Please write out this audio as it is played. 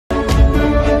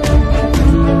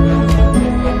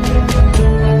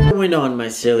going on, my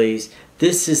sillies?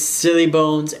 This is Silly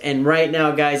Bones, and right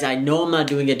now, guys, I know I'm not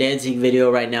doing a dancing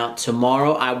video right now.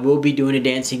 Tomorrow, I will be doing a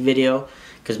dancing video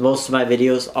because most of my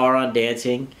videos are on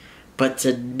dancing. But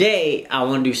today, I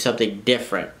want to do something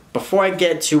different. Before I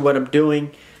get to what I'm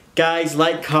doing, guys,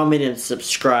 like, comment, and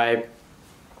subscribe.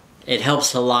 It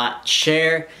helps a lot.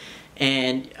 Share,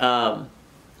 and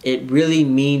it really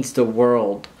means the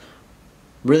world.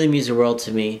 Really means the world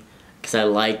to me because I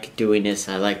like doing this.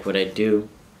 I like what I do.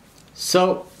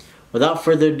 So, without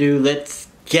further ado, let's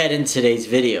get into today's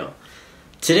video.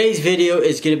 Today's video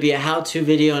is going to be a how-to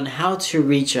video on how to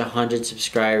reach 100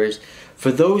 subscribers.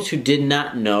 For those who did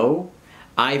not know,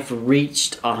 I've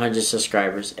reached 100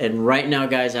 subscribers. And right now,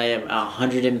 guys, I am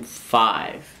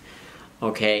 105.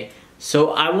 Okay?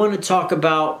 So I want to talk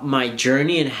about my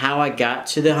journey and how I got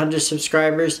to the 100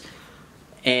 subscribers.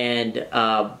 And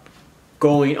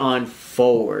going on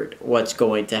forward, what's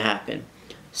going to happen.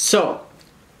 So,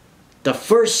 the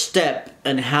first step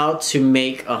in how to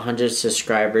make 100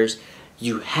 subscribers,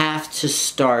 you have to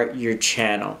start your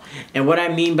channel. And what I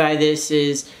mean by this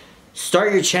is,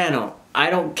 start your channel.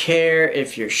 I don't care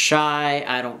if you're shy,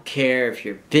 I don't care if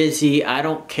you're busy, I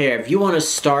don't care. If you want to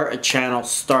start a channel,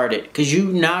 start it. Because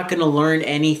you're not going to learn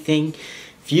anything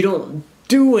if you don't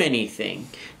do anything.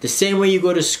 The same way you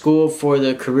go to school for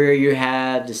the career you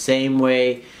have, the same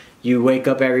way you wake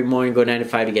up every morning, go 9 to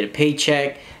 5 to get a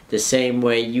paycheck, the same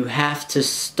way you have to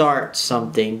start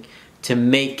something to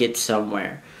make it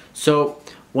somewhere. So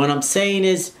what I'm saying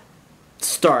is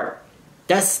start.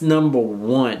 That's number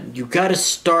one. You got to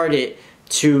start it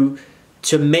to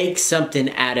make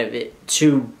something out of it,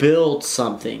 to build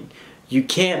something. You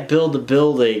can't build a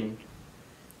building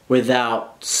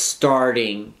without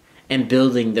starting and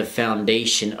building the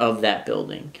foundation of that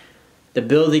building. The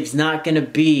building's not going to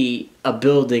be a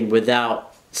building without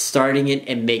starting it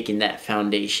and making that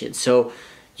foundation. So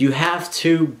you have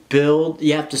to build,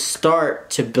 you have to start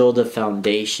to build a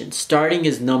foundation. Starting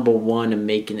is number one in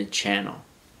making a channel.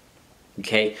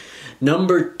 Okay?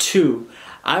 Number two,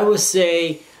 I would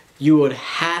say you would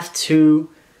have to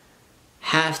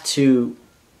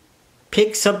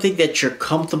pick something that you're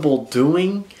comfortable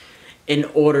doing in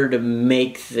order to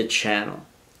make the channel.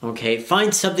 Okay,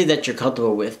 find something that you're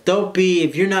comfortable with. Don't be,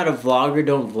 if you're not a vlogger,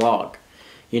 don't vlog.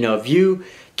 You know, if you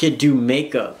can do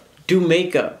makeup, do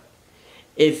makeup.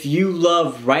 If you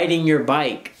love riding your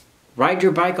bike, ride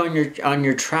your bike on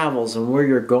your travels and where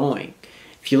you're going.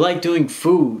 If you like doing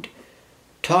food,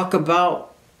 talk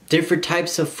about different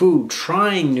types of food,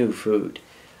 trying new food.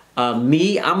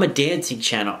 Me, I'm a dancing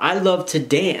channel. I love to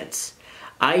dance.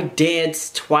 I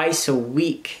dance twice a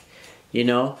week. You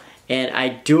know, and I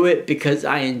do it because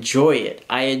I enjoy it.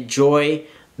 I enjoy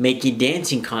making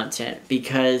dancing content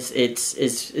because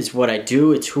it's what I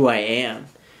do. It's who I am.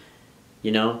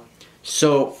 You know,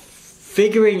 so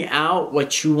figuring out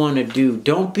what you want to do.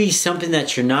 Don't be something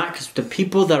that you're not, because the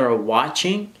people that are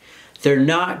watching, they're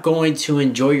not going to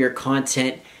enjoy your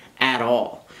content at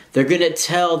all. They're going to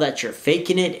tell that you're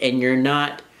faking it and you're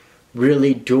not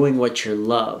really doing what you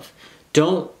love.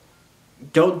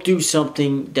 Don't do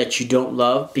something that you don't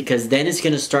love, because then it's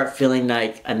going to start feeling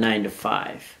like a 9 to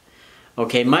 5.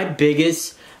 Okay, my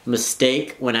biggest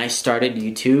mistake when I started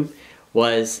YouTube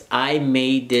was I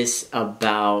made this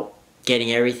about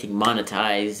getting everything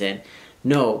monetized, and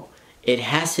no, it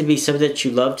has to be something that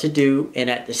you love to do, and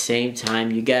at the same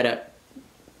time you got to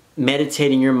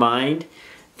meditate in your mind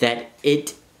that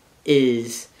it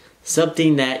is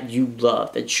something that you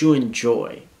love, that you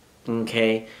enjoy.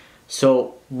 Okay,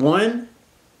 so one,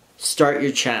 start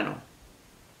your channel.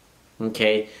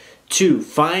 Okay. Two,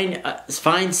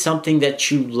 find something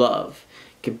that you love.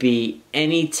 Could be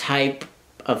any type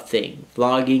of thing.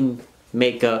 Vlogging,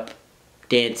 makeup,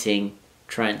 dancing,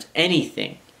 trends,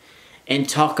 anything. And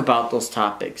talk about those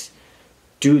topics.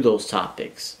 Do those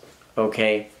topics.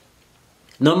 Okay.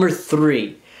 Number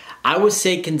three, I would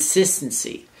say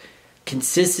consistency.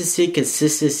 Consistency,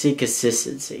 consistency,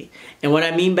 consistency. And what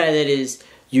I mean by that is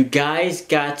you guys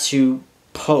got to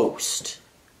post.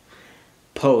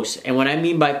 And what I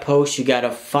mean by post, you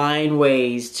gotta find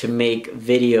ways to make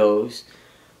videos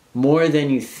more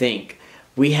than you think.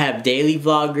 We have daily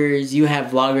vloggers. You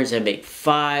have vloggers that make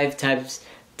 5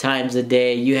 times a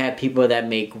day. You have people that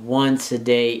make once a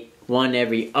day, one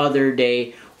every other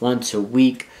day, once a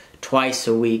week, twice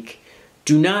a week.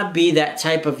 Do not be that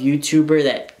type of YouTuber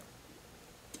that...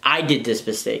 I did this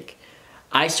mistake.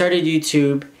 I started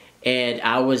YouTube and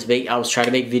I was trying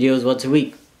to make videos once a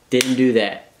week. Didn't do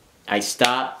that. I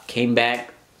stopped, came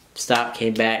back, stopped,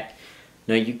 came back.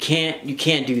 No, you can't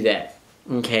do that.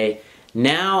 Okay.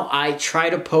 Now I try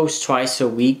to post twice a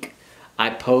week. I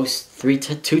post 2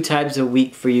 times a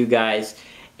week for you guys,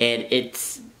 and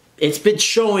it's been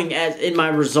showing as in my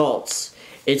results.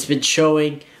 It's been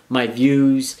showing my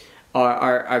views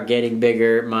are getting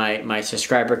bigger. My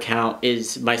subscriber count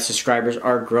is, my subscribers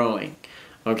are growing.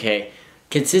 Okay,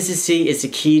 consistency is the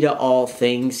key to all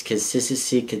things.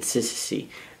 Consistency,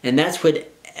 and that's with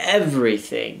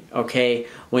everything. Okay,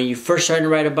 when you first started to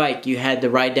ride a bike, you had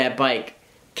to ride that bike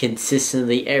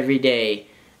consistently every day,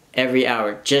 every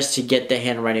hour, just to get the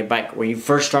hang of riding a bike. When you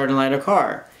first started to ride a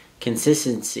car,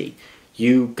 consistency.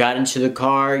 You got into the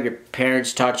car, your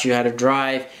parents taught you how to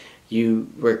drive, you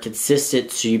were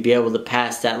consistent so you'd be able to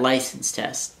pass that license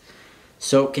test.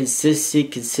 So consistency.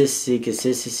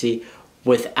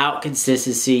 Without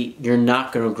consistency, you're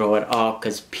not going to grow at all,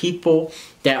 because people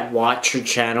that watch your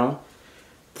channel,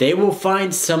 they will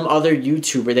find some other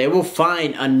YouTuber, they will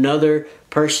find another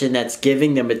person that's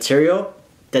giving the material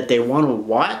that they want to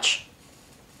watch,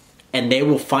 and they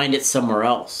will find it somewhere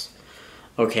else.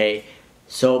 Okay,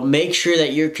 so make sure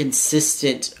that you're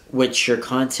consistent with your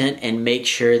content, and make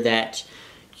sure that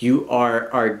you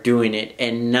are doing it,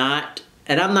 and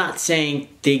I'm not saying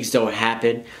things don't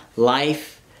happen.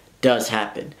 Life does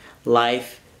happen.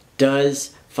 Life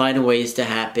does find ways to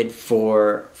happen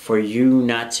for you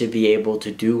not to be able to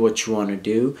do what you want to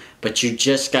do, but you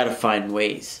just got to find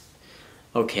ways.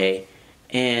 Okay,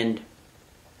 and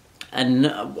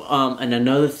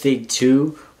another thing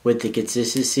too with the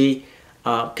consistency,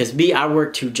 because I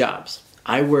work 2 jobs.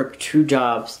 I work 2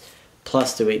 jobs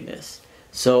plus doing this,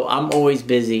 so I'm always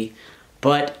busy,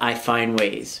 but I find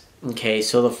ways. Okay,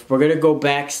 so we're gonna go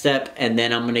back step, and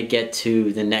then I'm gonna get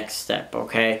to the next step.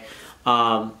 Okay,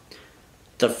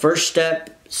 the first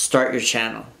step, start your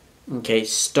channel. Okay,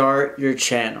 start your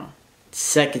channel.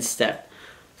 Second step,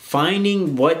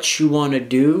 finding what you want to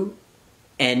do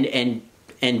and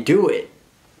do it.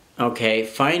 Okay,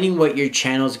 finding what your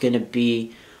channel is gonna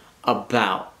be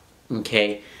about.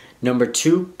 Okay, number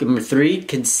 3,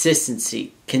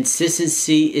 consistency.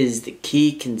 Consistency is the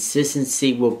key.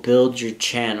 Consistency will build your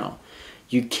channel.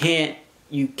 You can't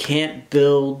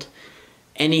build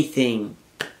anything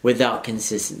without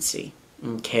consistency.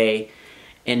 Okay,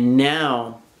 and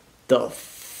now the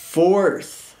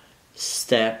 4th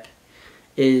step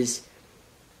is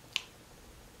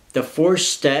to put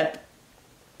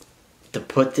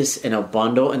this in a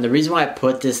bundle. And the reason why I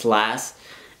put this last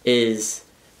is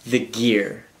the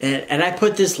gear. And I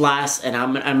put this last, and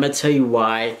I'm going to tell you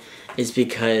why, is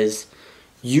because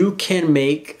you can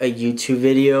make a YouTube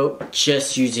video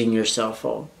just using your cell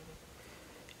phone.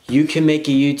 You can make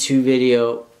a YouTube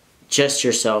video just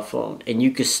your cell phone, and you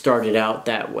can start it out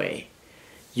that way.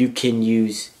 You can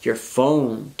use your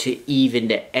phone to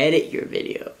edit your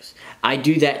videos. I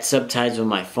do that sometimes with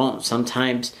my phone.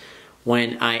 Sometimes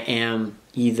when I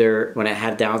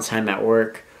have downtime at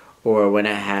work, or when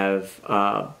I have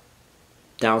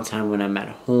downtime when I'm at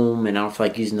home and I don't feel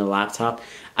like using the laptop,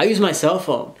 I use my cell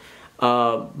phone.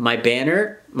 My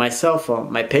banner, my cell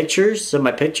phone. My pictures,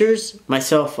 my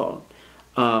cell phone.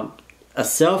 A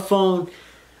cell phone,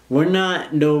 we're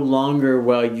no longer,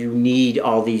 you need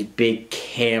all these big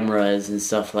cameras and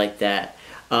stuff like that.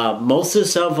 Most of the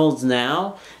cell phones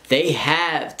now, they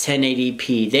have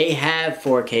 1080p, they have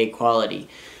 4K quality.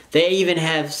 They even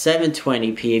have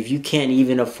 720p if you can't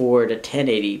even afford a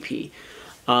 1080p.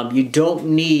 You don't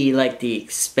need like the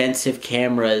expensive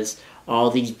cameras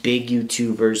all these big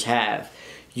YouTubers have.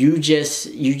 You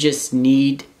just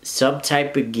need some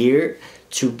type of gear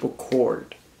to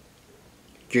record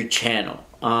your channel.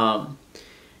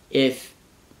 If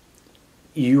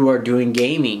you are doing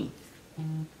gaming,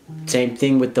 same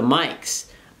thing with the mics.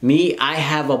 I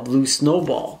have a Blue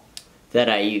Snowball that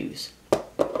I use,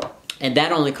 and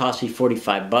that only cost me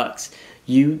 45 bucks.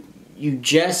 You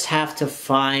just have to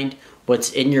find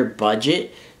what's in your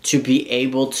budget to be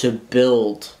able to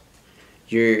build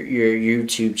your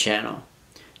YouTube channel.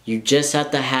 You just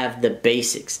have to have the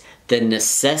basics, the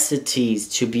necessities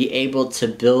to be able to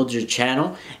build your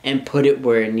channel and put it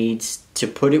where it needs to,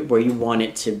 put it where you want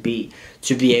it to be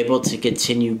able to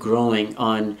continue growing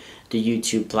on the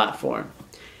YouTube platform.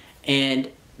 And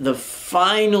the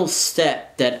final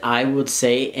step that I would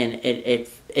say, and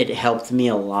it helped me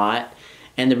a lot,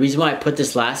 and the reason why I put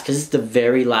this last, because it's the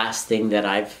very last thing that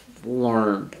I've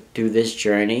learned through this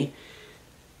journey: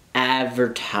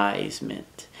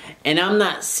 advertisement. And I'm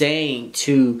not saying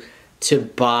to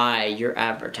buy your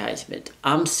advertisement.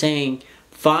 I'm saying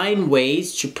find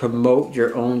ways to promote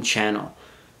your own channel.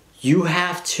 You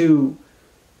got to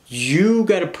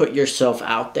put yourself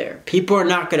out there. People are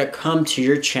not going to come to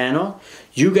your channel.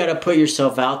 You got to put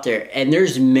yourself out there. And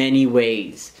there's many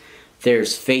ways.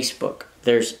 There's Facebook,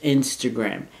 there's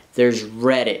Instagram, there's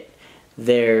Reddit,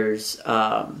 there's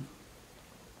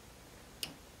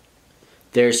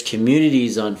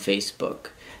communities on Facebook,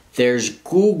 there's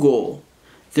Google,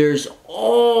 there's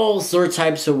all sorts of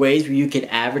types of ways where you can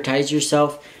advertise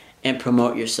yourself and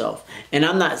promote yourself. And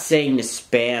I'm not saying to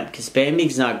spam, because spamming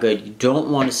is not good. You don't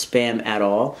want to spam at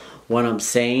all. What I'm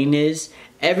saying is,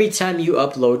 every time you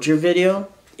upload your video,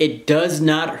 it does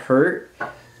not hurt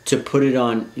to put it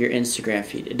on your Instagram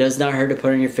feed. It does not hurt to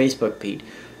put it on your Facebook feed.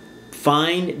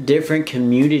 Find different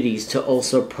communities to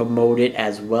also promote it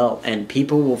as well, and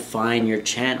people will find your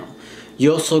channel.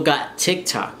 You also got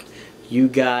TikTok. You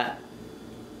got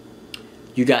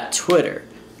Twitter.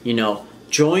 You know,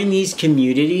 join these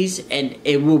communities and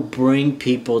it will bring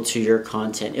people to your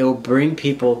content. It will bring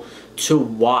people to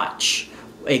watch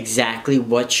exactly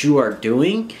what you are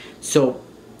doing, so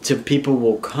people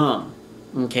will come.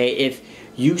 Okay, if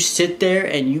you sit there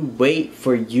and you wait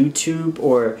for YouTube,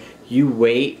 or you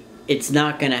wait, it's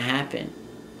not gonna happen.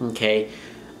 Okay,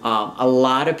 a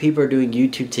lot of people are doing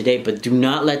YouTube today, but do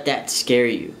not let that scare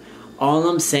you. All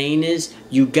I'm saying is,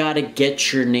 you gotta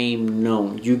get your name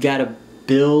known. You gotta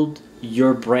build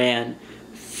your brand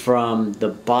from the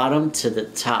bottom to the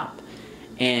top,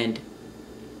 and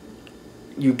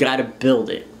you gotta build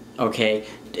it. Okay,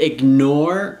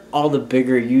 ignore all the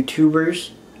bigger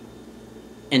YouTubers.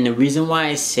 And the reason why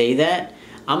I say that,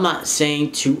 I'm not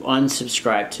saying to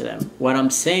unsubscribe to them. What I'm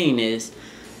saying is,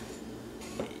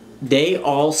 they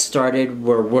all started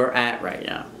where we're at right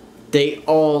now. They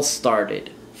all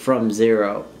started from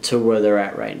zero to where they're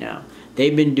at right now.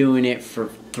 They've been doing it for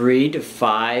 3 to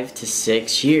 5 to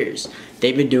 6 years.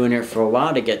 They've been doing it for a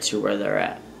while to get to where they're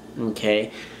at.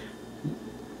 Okay?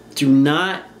 Do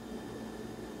not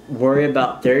worry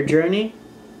about their journey,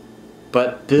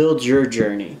 but build your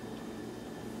journey.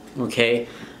 Okay?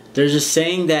 There's a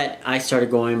saying that I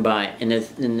started going by, and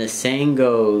the saying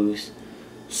goes,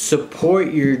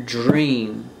 support your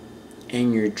dream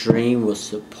and your dream will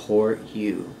support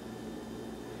you.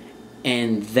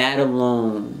 And that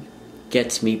alone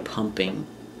gets me pumping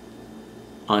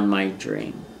on my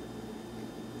dream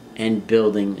and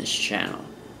building this channel.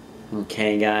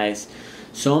 Okay, guys?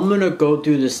 So I'm going to go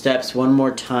through the steps one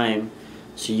more time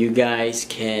so you guys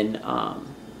can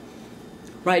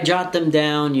jot them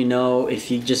down. You know,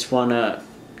 if you just want to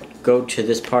go to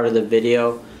this part of the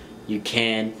video, you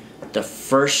can. The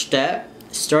first step,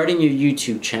 starting your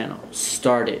YouTube channel.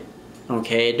 Start it.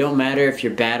 Okay? It don't matter if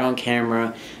you're bad on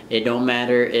camera. It don't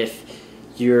matter if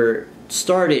you're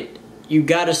started. You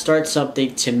got to start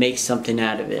something to make something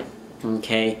out of it.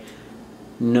 Okay?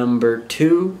 Number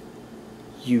 2,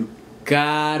 you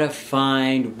gotta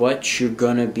find what you're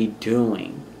gonna be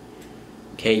doing.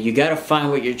 Okay, you gotta find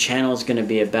what your channel is gonna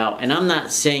be about. And I'm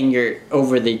not saying you're,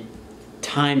 over the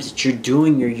times that you're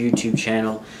doing your YouTube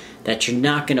channel, that you're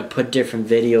not gonna put different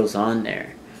videos on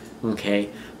there. Okay,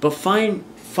 but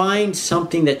find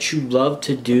something that you love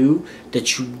to do,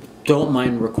 that you don't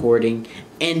mind recording,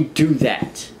 and do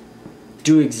that.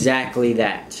 Do exactly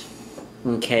that.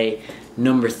 Okay,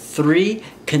 number 3,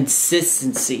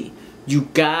 consistency. You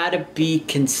gotta be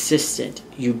consistent.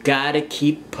 You gotta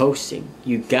keep posting.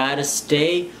 You gotta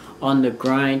stay on the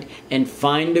grind and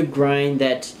find a grind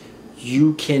that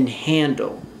you can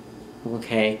handle.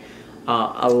 Okay?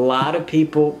 A lot of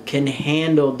people can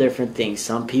handle different things.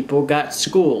 Some people got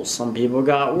school. Some people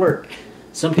got work.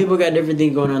 Some people got different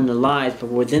things going on in their lives.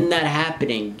 But within that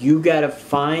happening, you gotta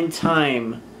find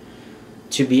time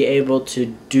to be able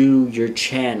to do your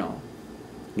channel.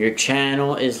 Your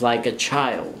channel is like a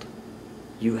child.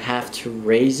 You have to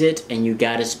raise it and you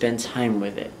gotta spend time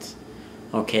with it.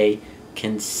 Okay?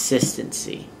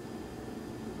 Consistency.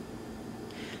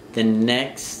 The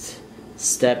next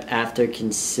step after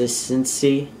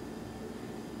consistency,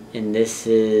 and this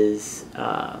is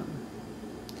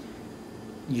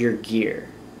your gear.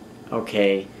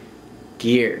 Okay?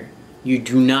 Gear. You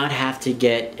do not have to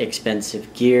get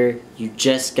expensive gear. You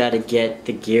just gotta get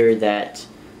the gear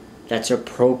that's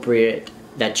appropriate,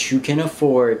 that you can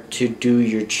afford to do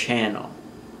your channel.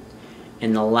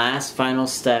 And the last final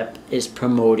step is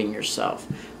promoting yourself.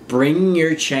 Bringing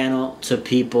your channel to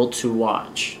people to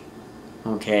watch.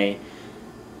 Okay?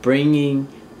 Bringing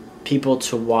people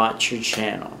to watch your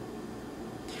channel.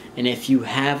 And if you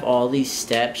have all these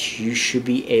steps, you should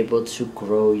be able to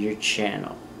grow your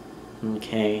channel.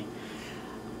 Okay?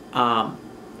 I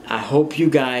hope you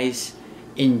guys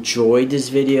enjoyed this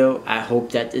video. I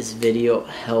hope that this video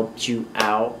helped you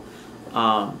out.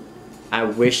 I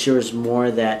wish there was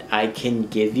more that I can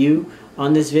give you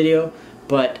on this video,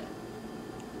 but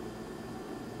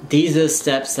these are the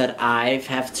steps that I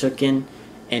have taken,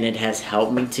 and it has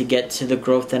helped me to get to the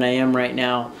growth that I am right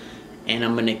now. and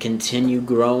I'm going to continue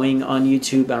growing on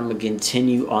YouTube. I'm going to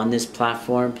continue on this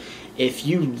platform. If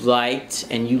you liked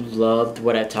and you loved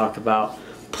what I talk about,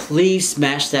 please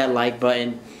smash that like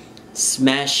button.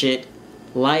 Smash it.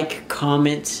 Like,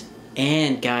 comment,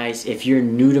 and guys, if you're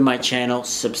new to my channel,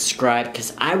 subscribe,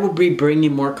 because I will be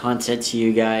bringing more content to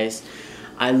you guys.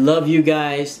 I love you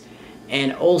guys.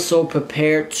 And also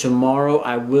prepare, tomorrow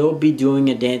I will be doing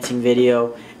a dancing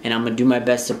video, and I'm going to do my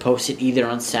best to post it either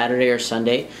on Saturday or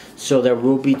Sunday. So there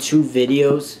will be 2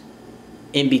 videos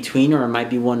in between, or it might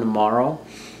be one tomorrow.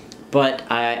 But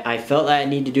I felt like I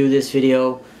need to do this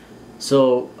video.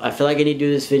 So I feel like I need to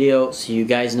do this video so you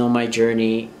guys know my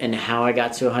journey and how I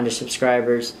got to 100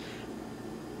 subscribers.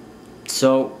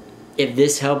 So if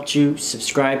this helped you,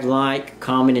 subscribe, like,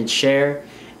 comment, and share.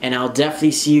 And I'll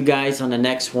definitely see you guys on the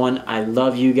next one. I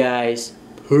love you guys.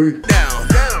 Peace. Down.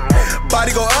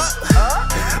 Body go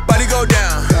up, body go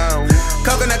down.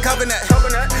 Coconut, coconut,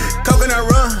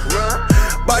 coconut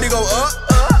run. Body go up.